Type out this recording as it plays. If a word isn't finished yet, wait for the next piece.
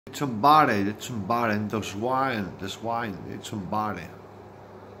It's somebody, the swine, it's somebody.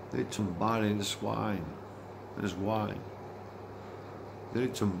 It's somebody, the swine, the swine.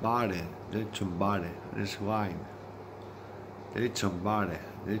 It's somebody, it's somebody, the swine. It's somebody,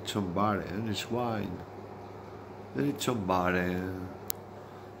 and the swine. It's somebody,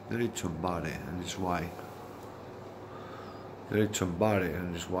 it's somebody, and it's white. It's somebody,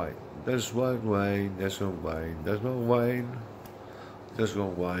 and it's white. That's one wine, that's one wine, that's one wine. That's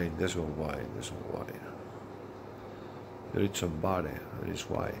one wine, that's one wine, that's one wine. It's somebody, and it's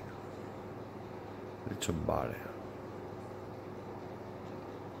white. It's somebody.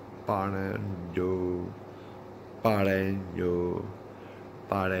 Barend, Barend,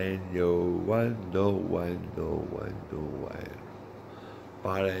 Barend, wine.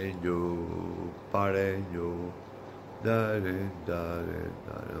 Barend, Darren,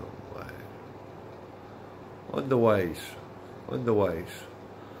 wine. On the ways.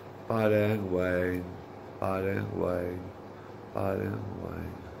 Barend, wine,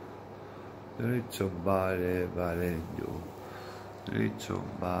 wine. It's somebody, Barend, it's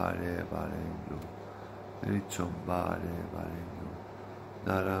somebody, Barend, it's somebody, Barend,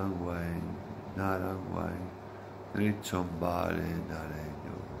 not on wine, it's somebody, Barend,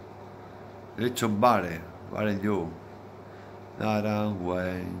 it's somebody, Barend, not on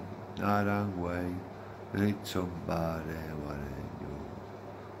wine, it's somebody,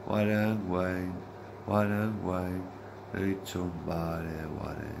 Barend, wine, it's somebody,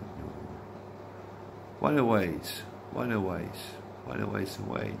 Barend. One a ways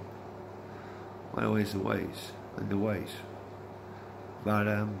away. One a ways away. And the ways.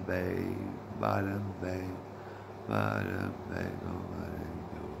 Barend Bay, oh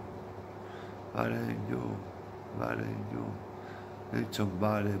Barend you. Need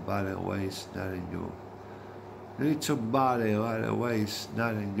somebody by the ways, not in you. Need somebody by the ways,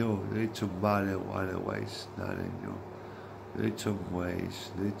 not in you. Need somebody by the ways, not in you. Need some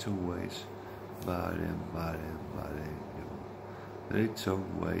ways. Barend you. Need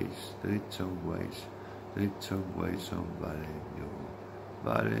some ways, somebody you.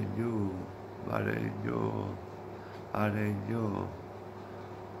 Barend you.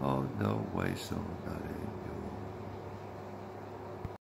 Oh no ways, so not in you.